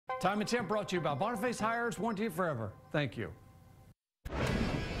Time and Temp brought to you by Boniface Hires, warranty forever. Thank you. All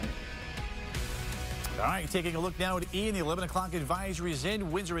right, taking a look now at Ian. The 11 o'clock advisory is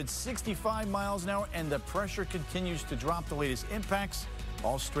in. Winds are at 65 miles an hour, and the pressure continues to drop. The latest impacts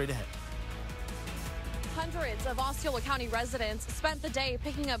all straight ahead. Hundreds of Osceola County residents spent the day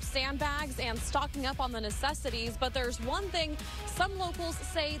picking up sandbags and stocking up on the necessities, but there's one thing some locals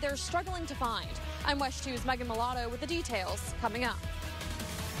say they're struggling to find. I'm WESH 2's Megan Mulatto with the details coming up.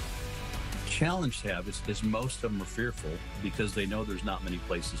 Challenge to have is most of them are fearful because they know there's not many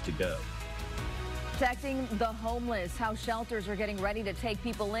places to go. Protecting the homeless, how shelters are getting ready to take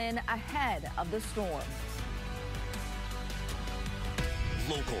people in ahead of the storm.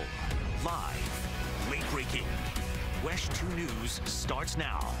 Local, live, late-breaking. WESH 2 News starts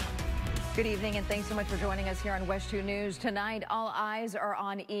now. Good evening, and thanks so much for joining us here on WESH 2 News. Tonight, all eyes are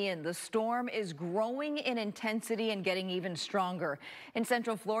on Ian. The storm is growing in intensity and getting even stronger. In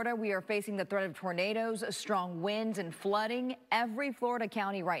Central Florida, we are facing the threat of tornadoes, strong winds, and flooding. Every Florida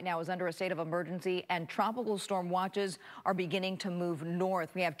county right now is under a state of emergency, and tropical storm watches are beginning to move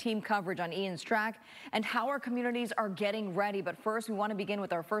north. We have team coverage on Ian's track and how our communities are getting ready. But first, we want to begin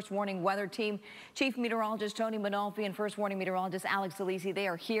with our First Warning weather team. Chief Meteorologist Tony Manolfi and First Warning Meteorologist Alex Salisi, they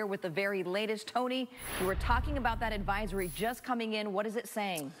are here with the very latest. Tony, we were talking about that advisory just coming in. What is it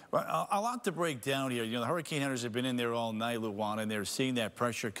saying? Well, a lot to break down here. You know, the hurricane hunters have been in there all night, Luana, and they're seeing that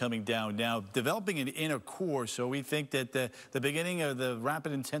pressure coming down now, developing an inner core. So we think that the beginning of the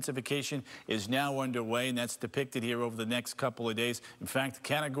rapid intensification is now underway, and that's depicted here over the next couple of days. In fact,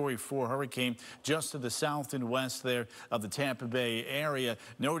 Category 4 hurricane just to the south and west there of the Tampa Bay area.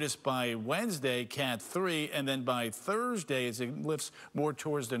 Notice by Wednesday, Cat 3, and then by Thursday, as it lifts more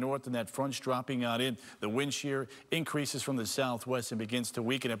towards the north and that front's dropping on in, the wind shear increases from the southwest and begins to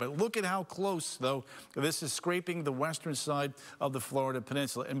weaken it. But look at how close, though, this is scraping the western side of the Florida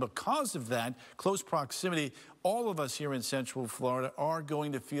Peninsula. And because of that close proximity, all of us here in Central Florida are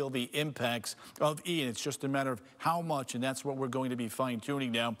going to feel the impacts of Ian. It's just a matter of how much, and that's what we're going to be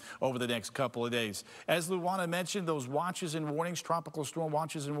fine-tuning now over the next couple of days. As Luana mentioned, those watches and warnings, tropical storm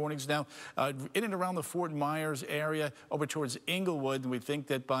watches and warnings now in and around the Fort Myers area over towards Inglewood. And we think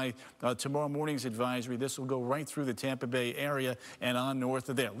that by tomorrow morning's advisory, this will go right through the Tampa Bay area and on north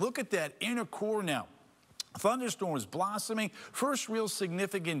of there. Look at that inner core now. Thunderstorms blossoming. First real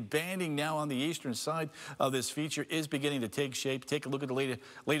significant banding now on the eastern side of this feature is beginning to take shape. Take a look at the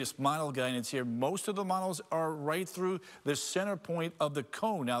latest model guidance here. Most of the models are right through the center point of the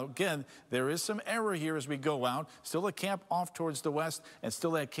cone. Now, again, there is some error here as we go out. Still a camp off towards the west and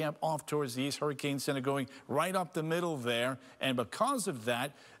still that camp off towards the east. Hurricane center going right up the middle there. And because of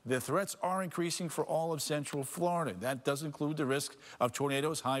that, the threats are increasing for all of Central Florida. That does include the risk of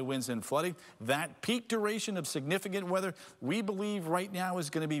tornadoes, high winds, and flooding. That peak duration of significant weather, we believe right now is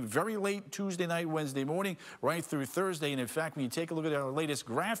going to be very late Tuesday night, Wednesday morning, right through Thursday. And in fact, when you take a look at our latest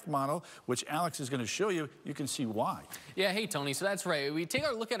graph model, which Alex is going to show you, you can see why. Yeah, hey, Tony, so that's right. We take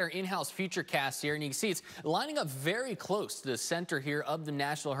a look at our in-house future cast here, and you can see it's lining up very close to the center here of the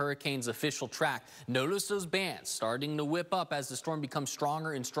National Hurricanes official track. Notice those bands starting to whip up as the storm becomes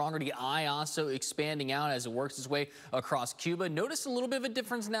stronger and stronger. The eye also expanding out as it works its way across Cuba. Notice a little bit of a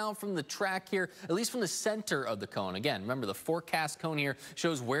difference now from the track here, at least from the center of the cone. Again, remember the forecast cone here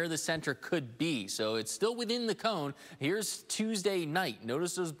shows where the center could be. So it's still within the cone. Here's Tuesday night.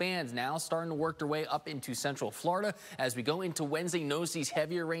 Notice those bands now starting to work their way up into Central Florida. As we go into Wednesday, notice these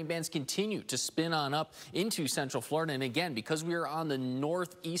heavier rain bands continue to spin on up into Central Florida. And again, because we are on the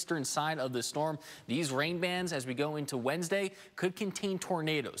northeastern side of the storm, these rain bands as we go into Wednesday could contain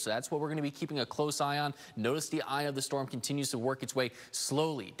tornadoes. So that's what we're going to be keeping a close eye on. Notice the eye of the storm continues to work its way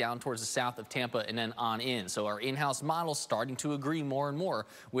slowly down towards the south of Tampa and then on in. So our in-house model starting to agree more and more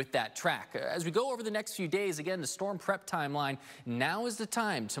with that track. As we go over the next few days, again, the storm prep timeline, now is the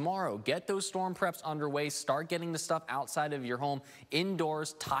time. Tomorrow, get those storm preps underway. Start getting the stuff outside of your home,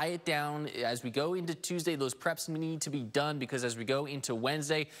 indoors, tie it down. As we go into Tuesday, those preps need to be done because as we go into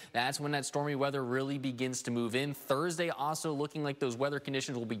Wednesday, that's when that stormy weather really begins to move in. Thursday also looking like those weather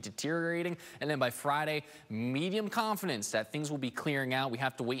conditions will be deteriorating. And then by Friday, medium confidence that things will be clearing out. We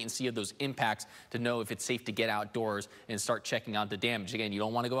have to wait and see those impacts to know if it's safe to get outdoors and start checking out the damage. Again, you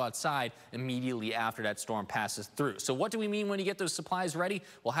don't want to go outside immediately after that storm passes through. So what do we mean when you get those supplies ready?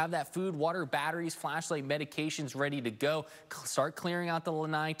 We'll have that food, water, batteries, flashlight, medications ready to go. Start clearing out the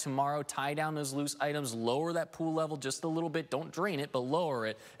lanai tomorrow. Tie down those loose items. Lower that pool level just a little bit. Don't drain it, but lower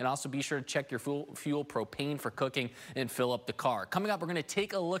it. And also be sure to check your fuel propane for cooking and fill up the car. Coming up, we're going to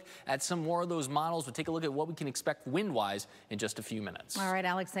take a look at some more of those models. We'll take a look at what we can expect wind-wise in just a few minutes. All right,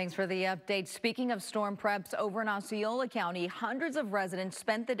 Alex, thanks for the update. Speaking of storm preps, over in Osceola County, hundreds of residents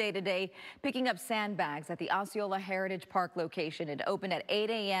spent the day today picking up sandbags at the Osceola Heritage Park location. It opened at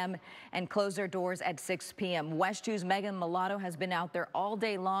 8 a.m. and closed their doors at 6 p.m. WESH 2's Megan Mulatto has been out there all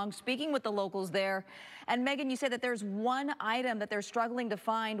day long speaking with the locals there. And Megan, you said that there's one item that they're struggling to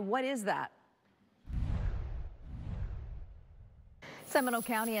find. What is that? Seminole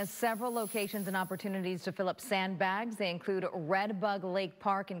County has several locations and opportunities to fill up sandbags. They include Redbug Lake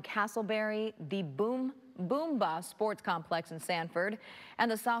Park in Castleberry, the Boomba Sports Complex in Sanford,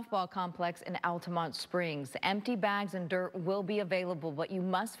 and the softball complex in Altamont Springs. Empty bags and dirt will be available, but you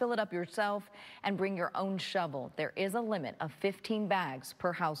must fill it up yourself and bring your own shovel. There is a limit of 15 bags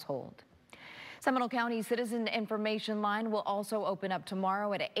per household. Seminole County Citizen Information Line will also open up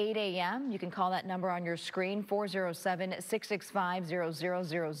tomorrow at 8 a.m. You can call that number on your screen,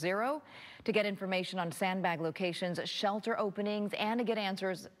 407-665-0000, to get information on sandbag locations, shelter openings, and to get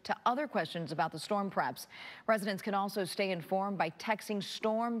answers to other questions about the storm preps. Residents can also stay informed by texting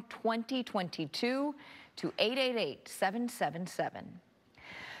STORM 2022 to 888-777.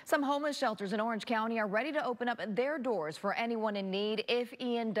 Some homeless shelters in Orange County are ready to open up their doors for anyone in need if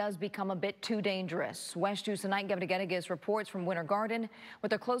Ian does become a bit too dangerous. WESH 2's tonight, Governor Geddes reports from Winter Garden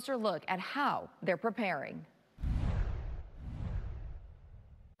with a closer look at how they're preparing.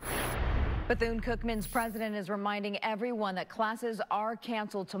 Bethune-Cookman's president is reminding everyone that classes are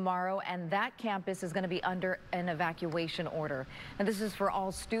canceled tomorrow and that campus is going to be under an evacuation order. And this is for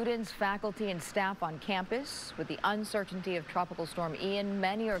all students, faculty, and staff on campus. With the uncertainty of Tropical Storm Ian,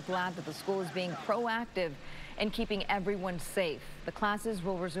 many are glad that the school is being proactive in keeping everyone safe. The classes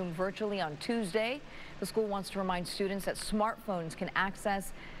will resume virtually on Tuesday. The school wants to remind students that their smartphones can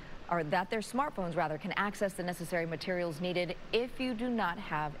access the necessary materials needed if you do not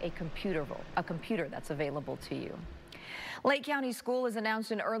have a computer that's available to you. Lake County School has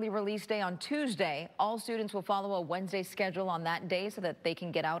announced an early release day on Tuesday. All students will follow a Wednesday schedule on that day so that they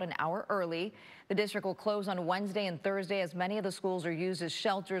can get out an hour early. The district will close on Wednesday and Thursday as many of the schools are used as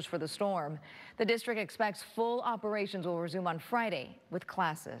shelters for the storm. The district expects full operations will resume on Friday with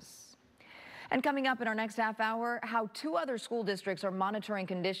classes. And coming up in our next half hour, how 2 other school districts are monitoring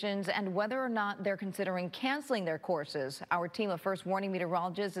conditions and whether or not they're considering canceling their courses. Our team of first warning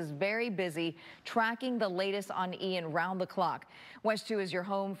meteorologists is very busy tracking the latest on Ian round the clock. WESH 2 is your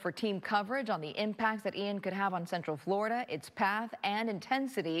home for team coverage on the impacts that Ian could have on Central Florida, its path and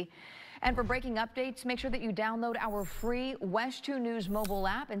intensity. And for breaking updates, make sure that you download our free WESH 2 News mobile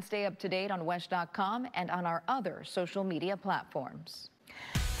app and stay up to date on WESH.com and on our other social media platforms.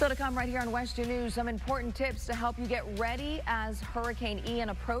 So to come right here on WESH 2 News, some important tips to help you get ready as Hurricane Ian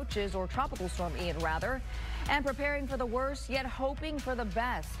approaches, or Tropical Storm Ian rather, and preparing for the worst yet hoping for the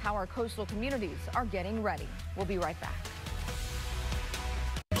best, how our coastal communities are getting ready. We'll be right back.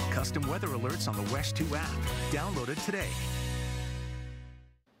 Custom weather alerts on the WESH 2 app. Download it today.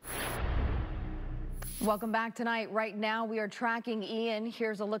 Welcome back tonight. Right now, we are tracking Ian.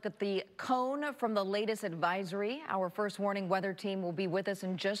 Here's a look at the cone from the latest advisory. Our first warning weather team will be with us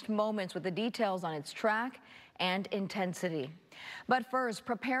in just moments with the details on its track and intensity. But first,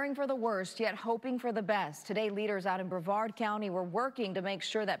 preparing for the worst, yet hoping for the best. Today, leaders out in Brevard County were working to make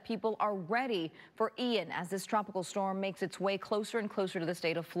sure that people are ready for Ian as this tropical storm makes its way closer and closer to the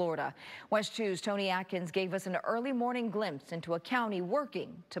state of Florida. WESH 2's Tony Atkins gave us an early morning glimpse into a county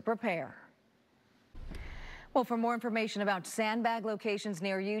working to prepare. Well, for more information about sandbag locations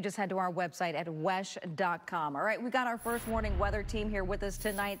near you, just head to our website at WESH.com. All right, we got our first warning weather team here with us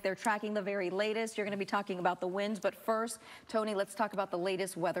tonight. They're tracking the very latest. You're going to be talking about the winds. But first, Tony, let's talk about the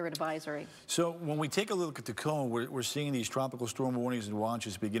latest weather advisory. So when we take a look at the cone, we're seeing these tropical storm warnings and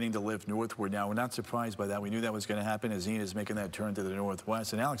watches beginning to lift northward now. We're not surprised by that. We knew that was going to happen as Ian is making that turn to the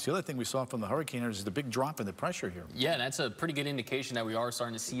northwest. And Alex, the other thing we saw from the hurricane is the big drop in the pressure here. Yeah, that's a pretty good indication that we are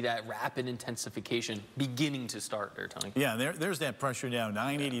starting to see that rapid intensification beginning to start there, Tony. Yeah, there's that pressure now,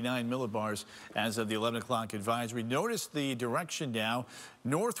 989 millibars as of the 11 o'clock advisory. Notice the direction now,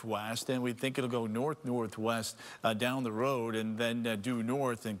 northwest, and we think it'll go north-northwest down the road and then due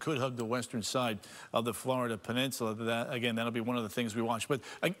north and could hug the western side of the Florida Peninsula. Again, that'll be one of the things we watch. But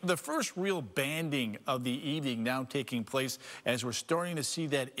the first real banding of the evening now taking place as we're starting to see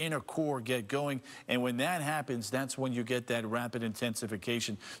that inner core get going. And when that happens, that's when you get that rapid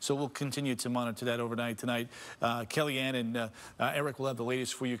intensification. So we'll continue to monitor that overnight tonight. Kellyanne and Eric will have the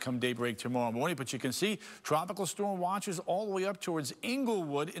latest for you come daybreak tomorrow morning. But you can see tropical storm watches all the way up towards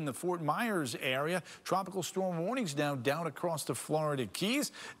Inglewood in the Fort Myers area. Tropical storm warnings now down across the Florida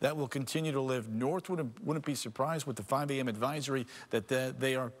Keys. That will continue to live northward. Wouldn't be surprised with the 5 a.m. advisory that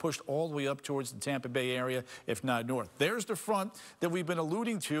they are pushed all the way up towards the Tampa Bay area, if not north. There's the front that we've been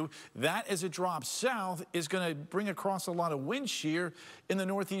alluding to. That, as it drops south, is going to bring across a lot of wind shear in the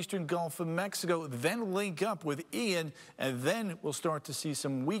northeastern Gulf of Mexico, then link up with Ian, and then we'll start to see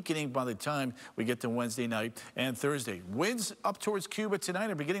some weakening by the time we get to Wednesday night and Thursday. Winds up towards Cuba tonight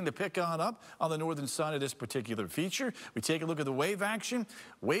are beginning to pick up on the northern side of this particular feature. We take a look at the wave action.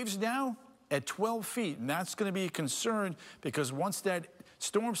 Waves now at 12 feet, and that's going to be a concern because once that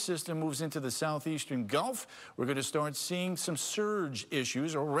storm system moves into the southeastern Gulf, we're going to start seeing some surge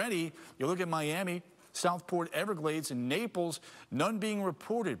issues already. You look at Miami, Southport, Everglades, and Naples, none being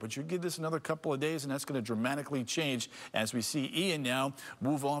reported, but you give this another couple of days and that's going to dramatically change as we see Ian now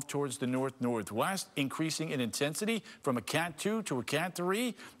move off towards the north-northwest, increasing in intensity from a Cat 2 to a Cat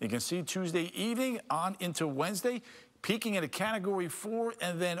 3. You can see Tuesday evening on into Wednesday, peaking at a Category 4,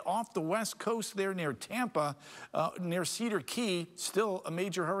 and then off the west coast there near Tampa, near Cedar Key, still a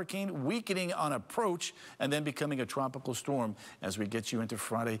major hurricane, weakening on approach, and then becoming a tropical storm as we get you into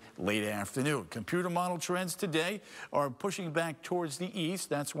Friday late afternoon. Computer model trends today are pushing back towards the east.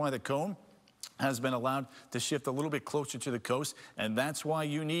 That's why the cone has been allowed to shift a little bit closer to the coast, and that's why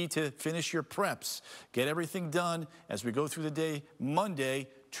you need to finish your preps. Get everything done as we go through the day Monday.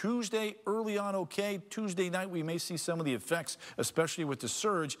 Tuesday early on okay. Tuesday night we may see some of the effects, especially with the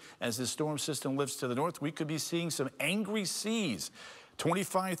surge as the storm system lifts to the north. We could be seeing some angry seas.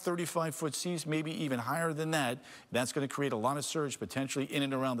 25, 35-foot seas, maybe even higher than that. That's going to create a lot of surge potentially in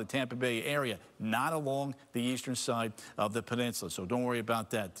and around the Tampa Bay area, not along the eastern side of the peninsula. So don't worry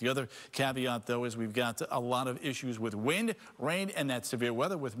about that. The other caveat, though, is we've got a lot of issues with wind, rain, and that severe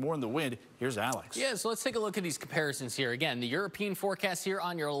weather. With more on the wind, here's Alex. Yeah, so let's take a look at these comparisons here. Again, the European forecast here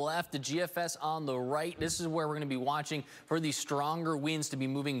on your left, the GFS on the right. This is where we're going to be watching for these stronger winds to be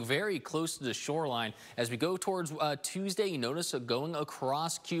moving very close to the shoreline. As we go towards Tuesday, you notice going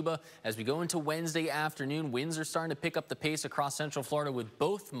across Cuba. As we go into Wednesday afternoon, winds are starting to pick up the pace across central Florida with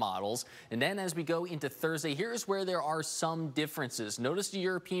both models. And then as we go into Thursday, here's where there are some differences. Notice the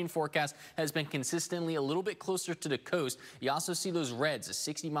European forecast has been consistently a little bit closer to the coast. You also see those reds, the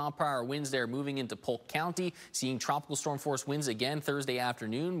 60-mile-per-hour winds there moving into Polk County, seeing tropical storm force winds again Thursday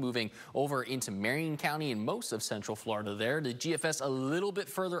afternoon, moving over into Marion County and most of central Florida there. The GFS a little bit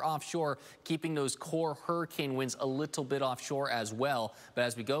further offshore, keeping those core hurricane winds a little bit offshore as well. But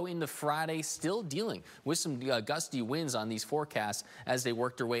as we go into Friday, still dealing with some gusty winds on these forecasts as they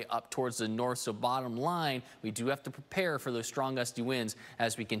work their way up towards the north. So bottom line, we do have to prepare for those strong gusty winds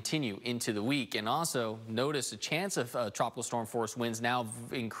as we continue into the week. And also notice the chance of tropical storm force winds now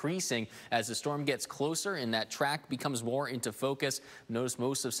increasing as the storm gets closer and that track becomes more into focus. Notice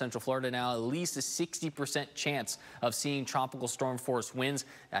most of central Florida now at least a 60% chance of seeing tropical storm force winds.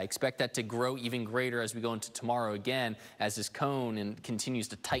 I expect that to grow even greater as we go into tomorrow again as this cone and continues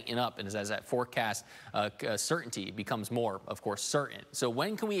to tighten up, and as that forecast certainty becomes more, of course, certain. So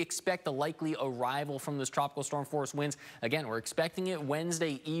when can we expect the likely arrival from those tropical storm force winds? Again, we're expecting it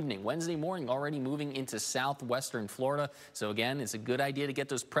Wednesday evening. Wednesday morning already moving into southwestern Florida. So again, it's a good idea to get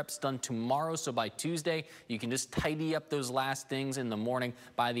those preps done tomorrow. So by Tuesday, you can just tidy up those last things in the morning.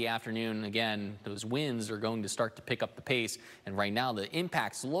 By the afternoon, again, those winds are going to start to pick up the pace. And right now, the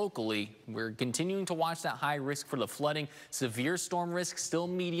impacts locally, we're continuing to watch that high risk for the flooding. Severe storm risk still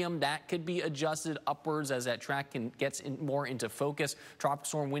medium. That could be adjusted upwards as that track gets more into focus. Tropical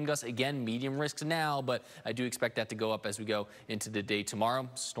storm wind gusts, again, medium risks now, but I do expect that to go up as we go into the day tomorrow.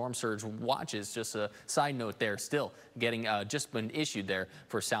 Storm surge watches, just a side note there, still getting just been issued there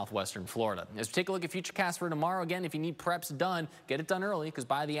for southwestern Florida. As we take a look at futurecast for tomorrow, again, if you need preps done, get it done early because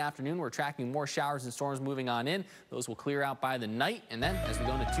by the afternoon, we're tracking more showers and storms moving on in. Those will clear out by the night. And then as we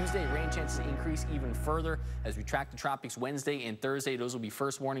go into Tuesday, rain chances increase even further as we track the tropics Wednesday and Thursday. Those will be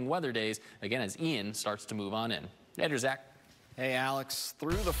first warning weather days, again, as Ian starts to move on in. Editor Zach. Hey, Alex.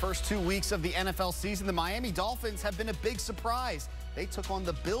 Through the first 2 weeks of the NFL season, the Miami Dolphins have been a big surprise. They took on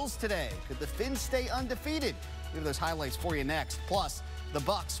the Bills today. Could the Fins stay undefeated? We have those highlights for you next. Plus, the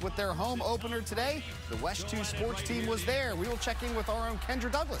Bucs with their home opener today. The WESH 2 sports team was there. We will check in with our own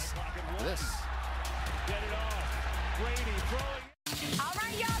Kendra Douglas after this. Get it off. Brady throwing. All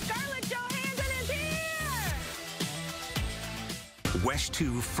right, y'all. Scarlett Johansson is here. WESH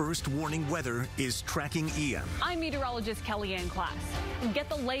 2 first warning weather is tracking Ian. I'm meteorologist Kellyanne Klass. Get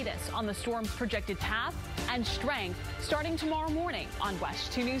the latest on the storm's projected path and strength starting tomorrow morning on WESH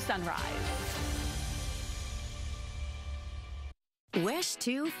 2 News Sunrise. WESH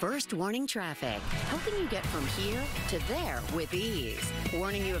 2 First Warning Traffic, helping you get from here to there with ease.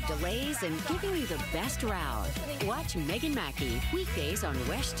 Warning you of delays and giving you the best route. Watch Megan Mackey weekdays on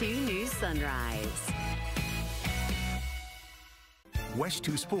WESH 2 News Sunrise. WESH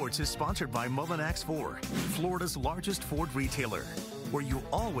 2 Sports is sponsored by Mullinax Ford, Florida's largest Ford retailer, where you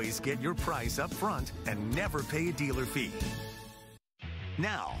always get your price up front and never pay a dealer fee.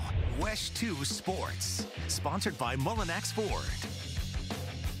 Now, WESH 2 Sports, sponsored by Mullinax Ford.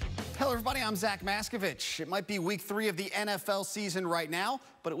 Hello, everybody. I'm Zach Maskovich. It might be week 3 of the NFL season right now,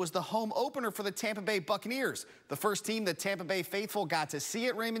 but it was the home opener for the Tampa Bay Buccaneers. The first team that Tampa Bay faithful got to see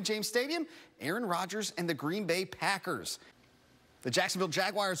at Raymond James Stadium, Aaron Rodgers and the Green Bay Packers. The Jacksonville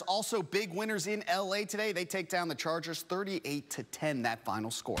Jaguars also big winners in L.A. today. They take down the Chargers 38-10, that final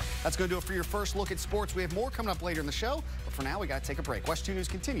score. That's going to do it for your first look at sports. We have more coming up later in the show, but for now, we got to take a break. WESH 2 News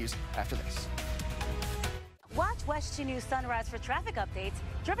continues after this. Watch WESH 2 News Sunrise for traffic updates,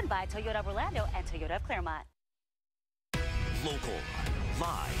 driven by Toyota of Orlando and Toyota of Claremont. Local,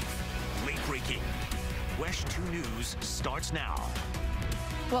 live, late-breaking. WESH 2 News starts now.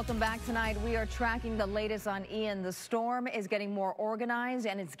 Welcome back. Tonight, we are tracking the latest on Ian. The storm is getting more organized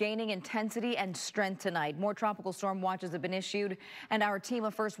and it's gaining intensity and strength tonight. More tropical storm watches have been issued, and our team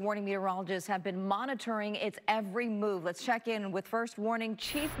of first warning meteorologists have been monitoring its every move. Let's check in with first warning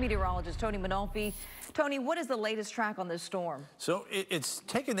Chief Meteorologist Tony Manolfi. Tony, what is the latest track on this storm? So it's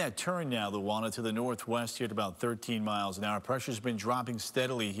taken that turn now, Luana, to the northwest here at about 13 miles an hour. Pressure's been dropping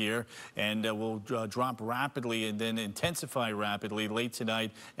steadily here and will drop rapidly and then intensify rapidly late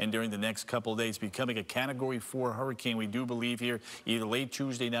tonight and during the next couple of days, becoming a Category 4 hurricane, we do believe here, either late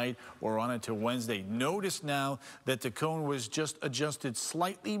Tuesday night or on into Wednesday. Notice now that the cone was just adjusted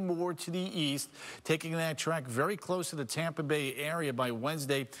slightly more to the east, taking that track very close to the Tampa Bay area by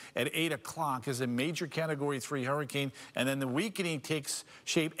Wednesday at 8 o'clock as a major Category 3 hurricane. And then the weakening takes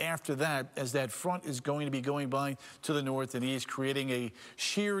shape after that as that front is going to be going by to the north and east, creating a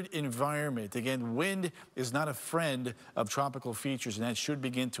sheared environment. Again, wind is not a friend of tropical features, and that should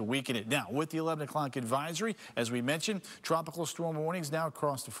begin to weaken it. Now, with the 11 o'clock advisory, as we mentioned, tropical storm warnings now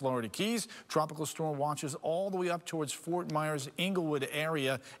across the Florida Keys, tropical storm watches all the way up towards Fort Myers, Inglewood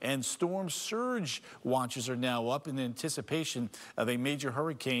area, and storm surge watches are now up in anticipation of a major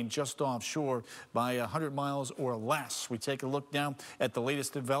hurricane just offshore by 100 miles or less. We take a look now at the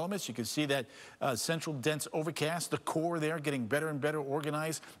latest developments. You can see that central dense overcast, the core there getting better and better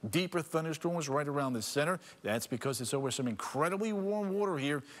organized, deeper thunderstorms right around the center. That's because it's over some incredibly warm water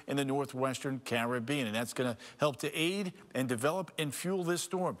here in the northwestern Caribbean, and that's going to help to aid and develop and fuel this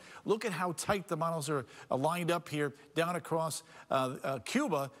storm. Look at how tight the models are lined up here down across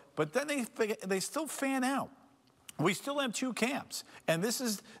Cuba, but then they still fan out. We still have 2 camps, and this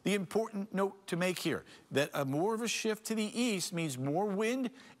is the important note to make here, that more of a shift to the east means more wind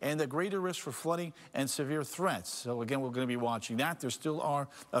and a greater risk for flooding and severe threats. So again, we're going to be watching that. There still are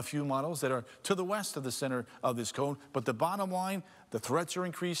a few models that are to the west of the center of this cone, but the bottom line, the threats are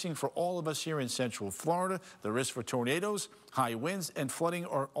increasing for all of us here in Central Florida. The risk for tornadoes, high winds, and flooding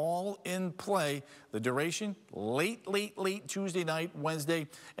are all in play. The duration, late Tuesday night, Wednesday,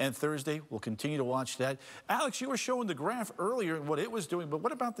 and Thursday. We'll continue to watch that. Alex, you were showing the graph earlier and what it was doing, but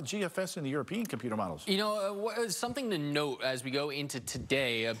what about the GFS and the European computer models? You know, something to note as we go into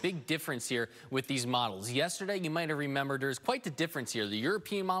today, a big difference here with these models. Yesterday, you might have remembered there's quite the difference here. The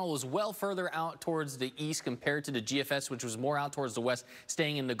European model was well further out towards the east compared to the GFS, which was more out towards the west,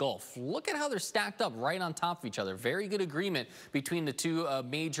 staying in the Gulf. Look at how they're stacked up right on top of each other. Very good agreement between the 2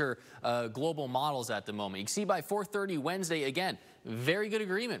 major global models at the moment. You can see by 4:30 Wednesday, again, very good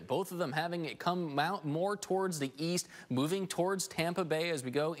agreement. Both of them having it come out more towards the east, moving towards Tampa Bay as we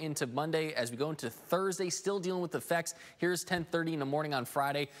go into Monday, as we go into Thursday, still dealing with effects. Here's 10:30 in the morning on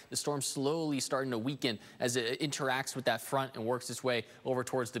Friday. The storm slowly starting to weaken as it interacts with that front and works its way over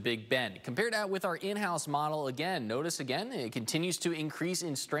towards the Big Bend. Compared that with our in-house model, again, notice again, it continues to increase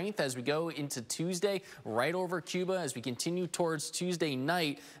in strength as we go into Tuesday, right over Cuba as we continue towards Tuesday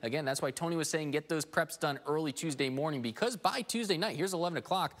night. Again, that's why Tony was saying get those preps done early Tuesday morning, because by Tuesday night, here's 11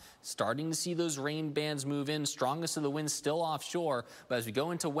 o'clock, starting to see those rain bands move in. Strongest of the winds still offshore, but as we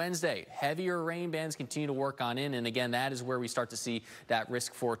go into Wednesday, heavier rain bands continue to work on in, and again, that is where we start to see that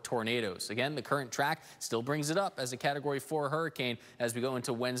risk for tornadoes. Again, the current track still brings it up as a Category 4 hurricane as we go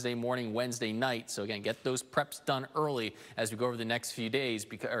into Wednesday morning, Wednesday night. So again, get those preps done early as we go over the next few days,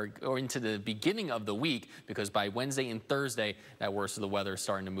 or into the beginning of the week, because by Wednesday and Thursday, that worst of the weather is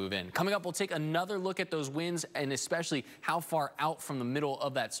starting to move in. Coming up, we'll take another look at those winds and especially how far out from the middle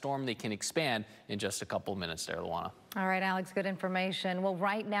of that storm. They can expand in just a couple of minutes there, Luana. All right, Alex, good information. Well,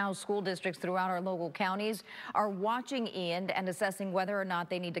 right now, school districts throughout our local counties are watching Ian and assessing whether or not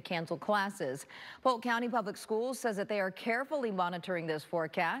they need to cancel classes. Polk County Public Schools says that they are carefully monitoring this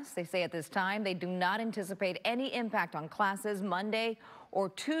forecast. They say at this time they do not anticipate any impact on classes Monday or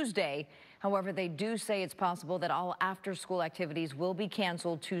Tuesday. However, they do say it's possible that all after-school activities will be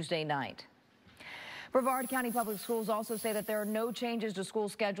canceled Tuesday night. Brevard County Public Schools also say that there are no changes to school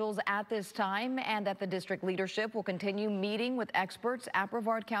schedules at this time and that the district leadership will continue meeting with experts at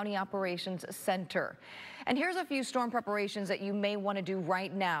Brevard County Operations Center. And here's a few storm preparations that you may want to do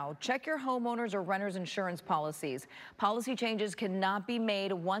right now. Check your homeowners or renters insurance policies. Policy changes cannot be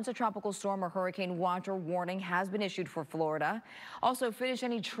made once a tropical storm or hurricane watch or warning has been issued for Florida. Also, finish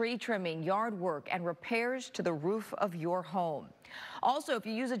any tree trimming, yard work, and repairs to the roof of your home. Also, if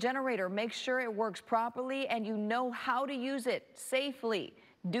you use a generator, make sure it works properly and you know how to use it safely.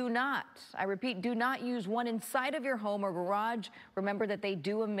 Do not, I repeat, do not use one inside of your home or garage. Remember that they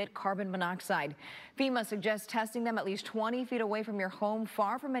do emit carbon monoxide. FEMA suggests testing them at least 20 feet away from your home,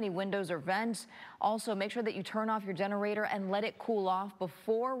 far from any windows or vents. Also, make sure that you turn off your generator and let it cool off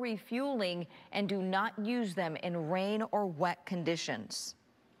before refueling, and do not use them in rain or wet conditions.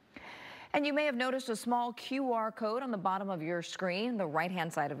 And you may have noticed a small QR code on the bottom of your screen, the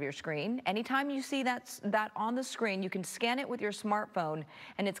right-hand side of your screen. Anytime you see that on the screen, you can scan it with your smartphone,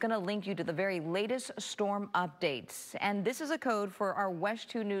 and it's going to link you to the very latest storm updates. And this is a code for our WESH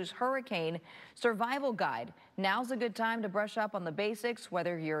 2 News Hurricane Survival Guide. Now's a good time to brush up on the basics,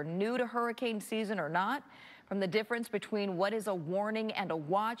 whether you're new to hurricane season or not. From the difference between what is a warning and a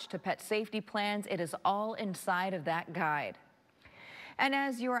watch to pet safety plans, it is all inside of that guide. And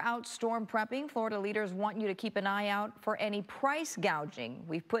as you're out storm prepping, Florida leaders want you to keep an eye out for any price gouging.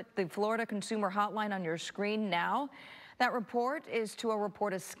 We've put the Florida Consumer Hotline on your screen now. That report is to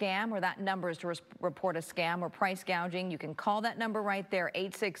report a scam, or that number is to report a scam or price gouging. You can call that number right there,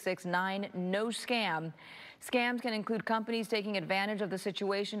 866-9-NO-SCAM. Scams can include companies taking advantage of the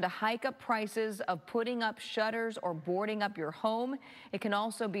situation to hike up prices of putting up shutters or boarding up your home. It can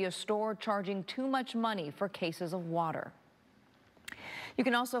also be a store charging too much money for cases of water. You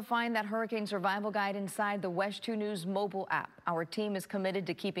can also find that hurricane survival guide inside the WESH 2 News mobile app. Our team is committed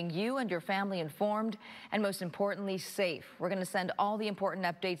to keeping you and your family informed and, most importantly, safe. We're going to send all the important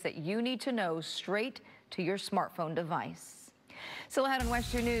updates that you need to know straight to your smartphone device. Still ahead on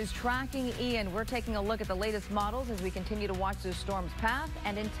WESH 2 News, tracking Ian. We're taking a look at the latest models as we continue to watch this storm's path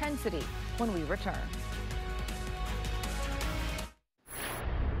and intensity when we return.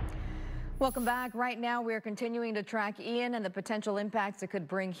 Welcome back. Right now, we are continuing to track Ian and the potential impacts it could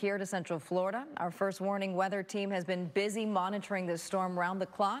bring here to Central Florida. Our first warning weather team has been busy monitoring this storm round the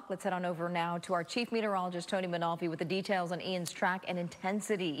clock. Let's head on over now to our chief meteorologist, Tony Manalfi, with the details on Ian's track and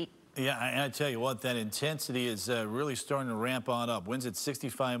intensity. Yeah, I tell you what, that intensity is really starting to ramp on up. Winds at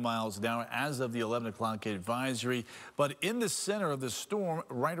 65 miles an hour as of the 11 o'clock advisory. But in the center of the storm,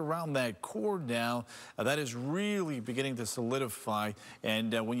 right around that core now, that is really beginning to solidify.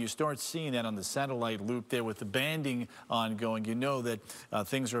 And when you start seeing that on the satellite loop there with the banding ongoing, you know that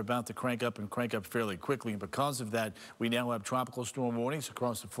things are about to crank up and crank up fairly quickly. And because of that, we now have tropical storm warnings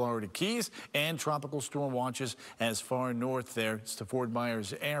across the Florida Keys and tropical storm watches as far north there to Fort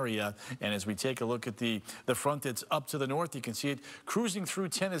Myers area. And as we take a look at the front that's up to the north, you can see it cruising through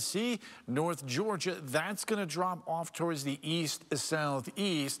Tennessee, North Georgia. That's going to drop off towards the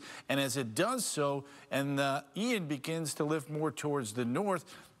east-southeast. And as it does so, and Ian begins to lift more towards the north,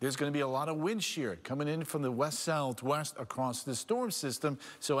 there's going to be a lot of wind shear coming in from the west-southwest across the storm system.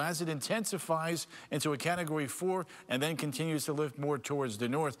 So as it intensifies into a Category 4 and then continues to lift more towards the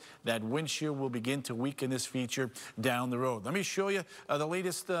north, that wind shear will begin to weaken this feature down the road. Let me show you the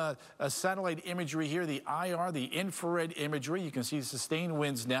latest satellite imagery here, the IR, the infrared imagery. You can see sustained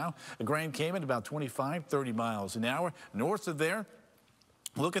winds now. Grand Cayman about 25, 30 miles an hour. North of there,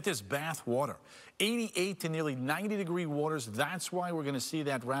 look at this bath water. 88 to nearly 90-degree waters. That's why we're going to see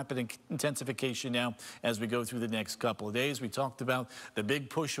that rapid intensification now as we go through the next couple of days. We talked about the big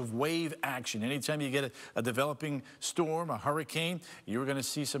push of wave action. Anytime you get a developing storm, a hurricane, you're going to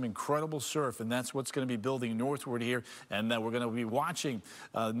see some incredible surf, and that's what's going to be building northward here. And we're going to be watching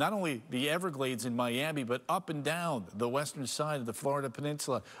not only the Everglades in Miami, but up and down the western side of the Florida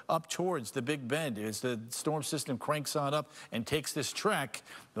Peninsula, up towards the Big Bend as the storm system cranks on up and takes this track.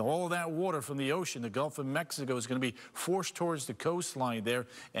 All of that water from the ocean Ocean, the Gulf of Mexico, is going to be forced towards the coastline there.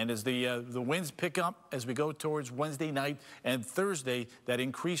 And as the winds pick up as we go towards Wednesday night and Thursday, that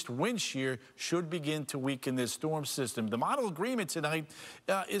increased wind shear should begin to weaken this storm system. The model agreement tonight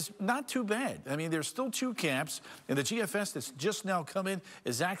is not too bad. I mean, there's still 2 camps, and the GFS that's just now come in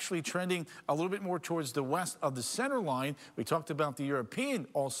is actually trending a little bit more towards the west of the center line. We talked about the European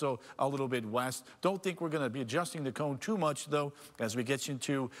also a little bit west. Don't think we're going to be adjusting the cone too much, though, as we get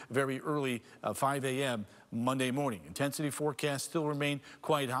into very early 5 a.m. Monday morning. Intensity forecasts still remain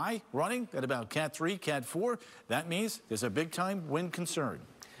quite high, running at about Cat 3, Cat 4. That means there's a big-time wind concern.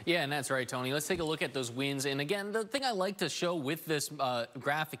 Yeah, and that's right, Tony. Let's take a look at those winds. And again, the thing I like to show with this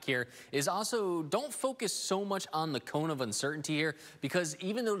graphic here is also don't focus so much on the cone of uncertainty here, because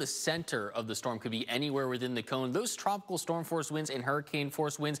even though the center of the storm could be anywhere within the cone, those tropical storm force winds and hurricane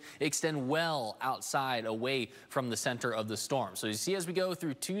force winds extend well outside, away from the center of the storm. So you see, as we go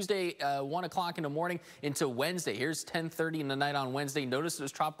through Tuesday, 1 o'clock in the morning into Wednesday, here's 10:30 in the night on Wednesday. Notice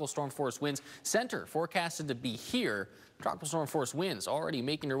those tropical storm force winds, center forecasted to be here. Tropical storm force winds already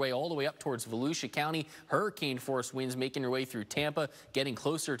making their way all the way up towards Volusia County. Hurricane force winds making their way through Tampa, getting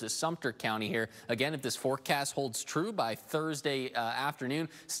closer to Sumter County here. Again, if this forecast holds true by Thursday afternoon,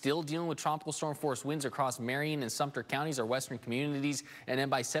 still dealing with tropical storm force winds across Marion and Sumter counties, our western communities. And then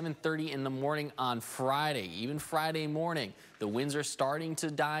by 7:30 in the morning on Friday, even Friday morning, the winds are starting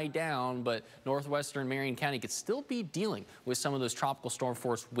to die down, but northwestern Marion County could still be dealing with some of those tropical storm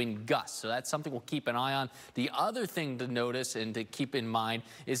force wind gusts. So that's something we'll keep an eye on. The other thing to notice and to keep in mind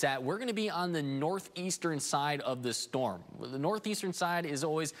is that we're going to be on the northeastern side of the storm. The northeastern side is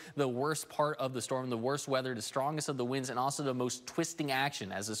always the worst part of the storm, the worst weather, the strongest of the winds, and also the most twisting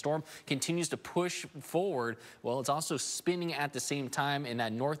action. As the storm continues to push forward, well, it's also spinning at the same time, and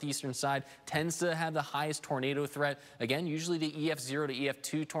that northeastern side tends to have the highest tornado threat. Again, usually the EF0 to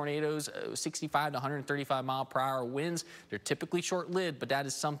EF2 tornadoes, 65 to 135 mile per hour winds. They're typically short-lived, but that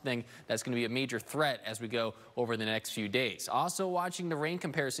is something that's going to be a major threat as we go over the next few days. Also watching the rain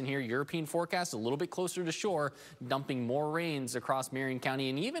comparison here, European forecast a little bit closer to shore, dumping more rains across Marion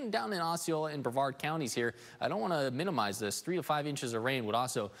County and even down in Osceola and Brevard counties here. I don't want to minimize this. 3 to 5 inches of rain would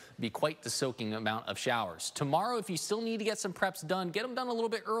also be quite the soaking amount of showers. Tomorrow, if you still need to get some preps done, get them done a little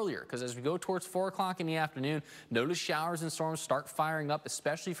bit earlier, because as we go towards 4 o'clock in the afternoon, notice showers and storms start firing up,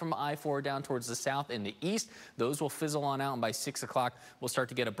 especially from I-4 down towards the south and the east. Those will fizzle on out, and by 6 o'clock, we'll start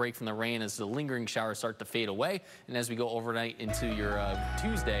to get a break from the rain as the lingering showers start to fade away. And as we go overnight into your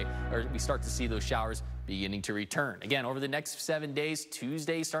Tuesday, or we start to see those showers beginning to return. Again, over the next 7 days,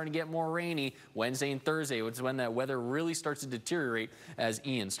 Tuesday starting to get more rainy. Wednesday and Thursday, which is when that weather really starts to deteriorate as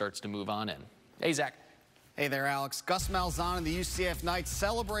Ian starts to move on in. Hey, Zach. Hey there, Alex. Gus Malzahn and the UCF Knights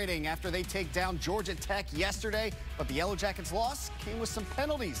celebrating after they take down Georgia Tech yesterday, but the Yellow Jackets' loss came with some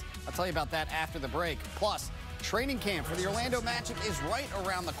penalties. I'll tell you about that after the break. Plus, training camp for the Orlando matchup is right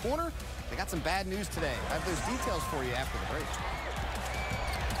around the corner. They got some bad news today. I have those details for you after the break.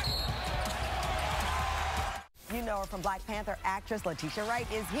 You know her from Black Panther. Actress Letitia Wright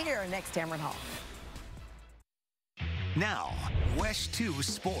is here next to Cameron Hall. Now, WESH 2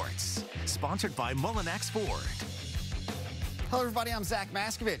 Sports, sponsored by Mullinax Ford. Hello, everybody. I'm Zach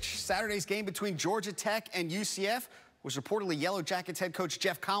Maskovich. Saturday's game between Georgia Tech and UCF was reportedly Yellow Jackets head coach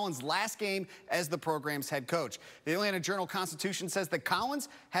Jeff Collins' last game as the program's head coach. The Atlanta Journal-Constitution says that Collins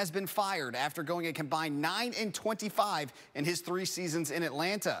has been fired after going a combined 9-25 in his 3 seasons in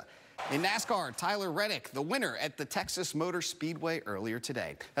Atlanta. In NASCAR, Tyler Reddick, the winner at the Texas Motor Speedway earlier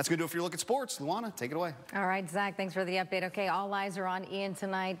today. That's going to do it for your look at sports. Luana, take it away. All right, Zach, thanks for the update. Okay, all eyes are on Ian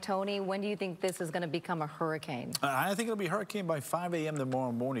tonight. Tony, when do you think this is going to become a hurricane? I think it'll be a hurricane by 5 a.m.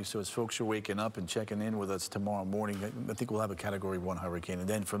 tomorrow morning, so as folks are waking up and checking in with us tomorrow morning, I think we'll have a Category 1 hurricane, and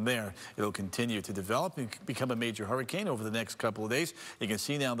then from there, it'll continue to develop and become a major hurricane over the next couple of days. You can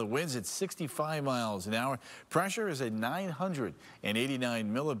see now the winds at 65 miles an hour. Pressure is at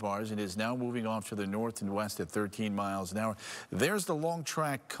 989 millibars and is now moving off to the north and west at 13 miles an hour. There's the long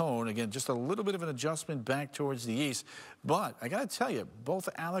track cone. Again, just a little bit of an adjustment back towards the east. But I got to tell you, both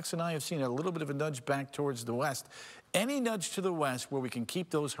Alex and I have seen a little bit of a nudge back towards the west. Any nudge to the west where we can keep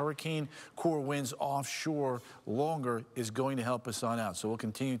those hurricane core winds offshore longer is going to help us on out. So we'll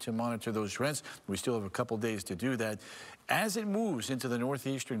continue to monitor those trends. We still have a couple days to do that. As it moves into the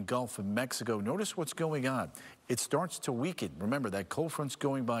northeastern Gulf of Mexico, notice what's going on. It starts to weaken. Remember, that cold front's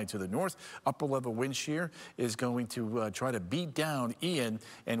going by to the north. Upper level wind shear is going to try to beat down Ian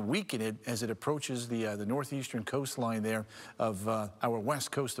and weaken it as it approaches the northeastern coastline there of our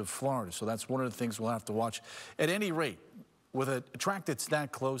west coast of Florida. So that's one of the things we'll have to watch. At any rate, with a track that's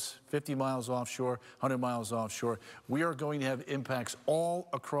that close, 50 miles offshore, 100 miles offshore, we are going to have impacts all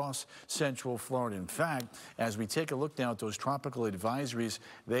across Central Florida. In fact, as we take a look now at those tropical advisories,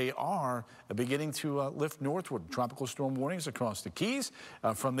 they are beginning to lift northward. Tropical storm warnings across the Keys.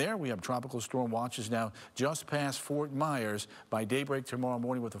 From there, we have tropical storm watches now just past Fort Myers. By daybreak tomorrow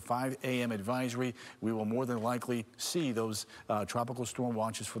morning with a 5 a.m. advisory, we will more than likely see those tropical storm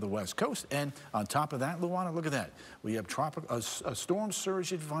watches for the West Coast. And on top of that, Luana, look at that. We have storm surge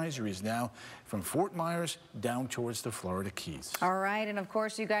advisories now from Fort Myers down towards the Florida Keys. All right, and of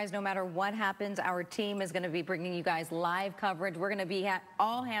course, you guys, no matter what happens, our team is going to be bringing you guys live coverage. We're going to be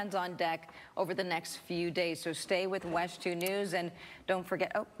all hands on deck over the next few days, so stay with WESH 2 News, and don't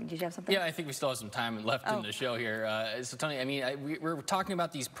forget, oh, did you have something? Yeah, I think we still have some time left in the show here. So, Tony, I mean, we're talking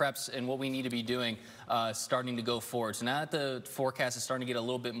about these preps and what we need to be doing starting to go forward. So now that the forecast is starting to get a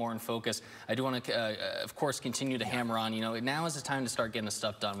little bit more in focus, I do want to, of course, continue to hammer on, you know, now is the time to start getting the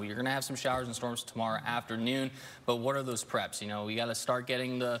stuff done. We're going to have some showers and storms tomorrow afternoon, but what are those preps? You know, we got to start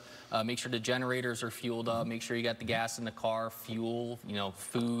getting the, make sure the generators are fueled up, make sure you got the gas in the car, fuel, you know,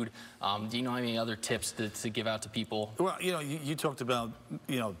 food. Do you know any other tips to give out to people? Well, you know, you talked about,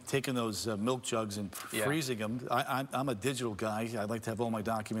 you know, taking those milk jugs and freezing them. I'm a digital guy. I like to have all my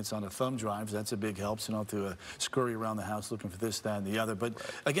documents on a thumb drive. That's a big help, so I don't have to scurry around the house looking for this, that, and the other. But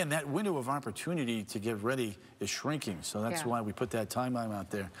again, that window of opportunity to get ready is shrinking, so that's why we put that timeline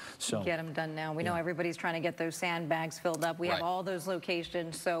out there. So get them done now. We know everybody's trying to get those sandbags filled up. We have all those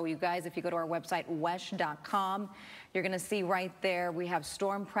locations. So you guys, if you go to our website, wesh.com, you're going to see right there we have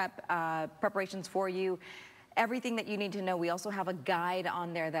storm preparations for you. Everything that you need to know. We also have a guide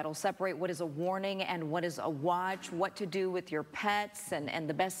on there that'll separate what is a warning and what is a watch, what to do with your pets, and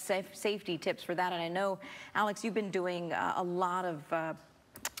the best safety tips for that. And I know, Alex, you've been doing a lot of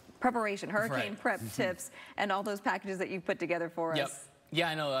preparation, hurricane prep tips, and all those packages that you've put together for us. Yeah,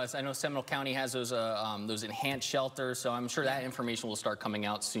 I know Seminole County has those enhanced shelters, so I'm sure that information will start coming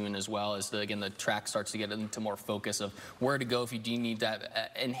out soon as well as, again, the track starts to get into more focus of where to go if you do need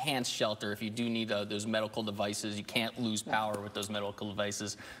that enhanced shelter, if you do need those medical devices. You can't lose power with those medical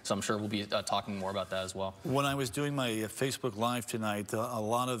devices, so I'm sure we'll be talking more about that as well. When I was doing my Facebook Live tonight, a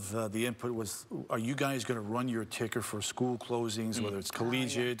lot of the input was, are you guys going to run your ticker for school closings, whether it's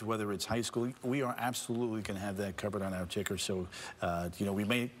collegiate, whether it's high school? We are absolutely going to have that covered on our ticker, so you know, we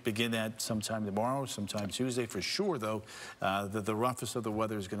may begin that sometime tomorrow, sometime Tuesday. For sure, though, the roughest of the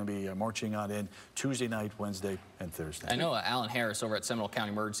weather is going to be marching on in Tuesday night, Wednesday, and Thursday. I know Alan Harris over at Seminole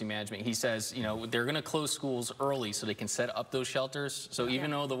County Emergency Management, he says, you know, they're going to close schools early so they can set up those shelters. So even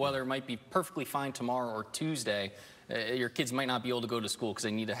though the weather might be perfectly fine tomorrow or Tuesday, your kids might not be able to go to school because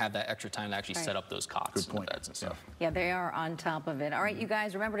they need to have that extra time to actually set up those cots and beds and stuff. Yeah, they are on top of it. All right, you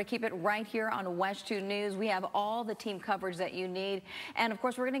guys, remember to keep it right here on WESH 2 News. We have all the team coverage that you need. And, of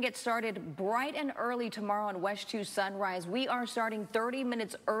course, we're going to get started bright and early tomorrow on WESH 2 Sunrise. We are starting 30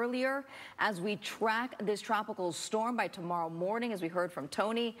 minutes earlier as we track this tropical storm. By tomorrow morning, as we heard from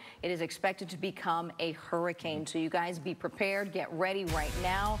Tony, it is expected to become a hurricane. So you guys be prepared. Get ready right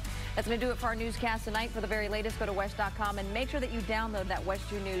now. That's going to do it for our newscast tonight. For the very latest, go to WESH.com and make sure that you download that WESH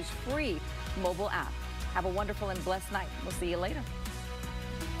 2 News free mobile app. Have a wonderful and blessed night. We'll see you later.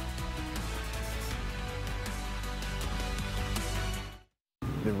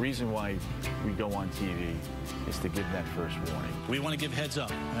 The reason why we go on TV is to give that first warning. We want to give heads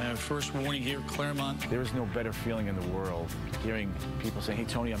up. First warning here, Claremont. There is no better feeling in the world hearing people say, hey,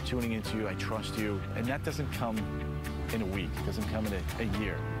 Tony, I'm tuning into you. I trust you. And that doesn't come in a week. It doesn't come in a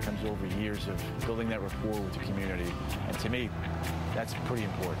year. It comes over years of building that rapport with the community. And to me, that's pretty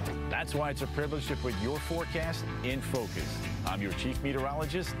important. That's why it's a privilege to put your forecast in focus. I'm your chief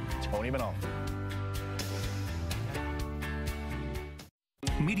meteorologist, Tony Manalfi.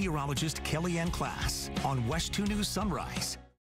 Meteorologist Kellyanne Klass on WESH 2 News Sunrise.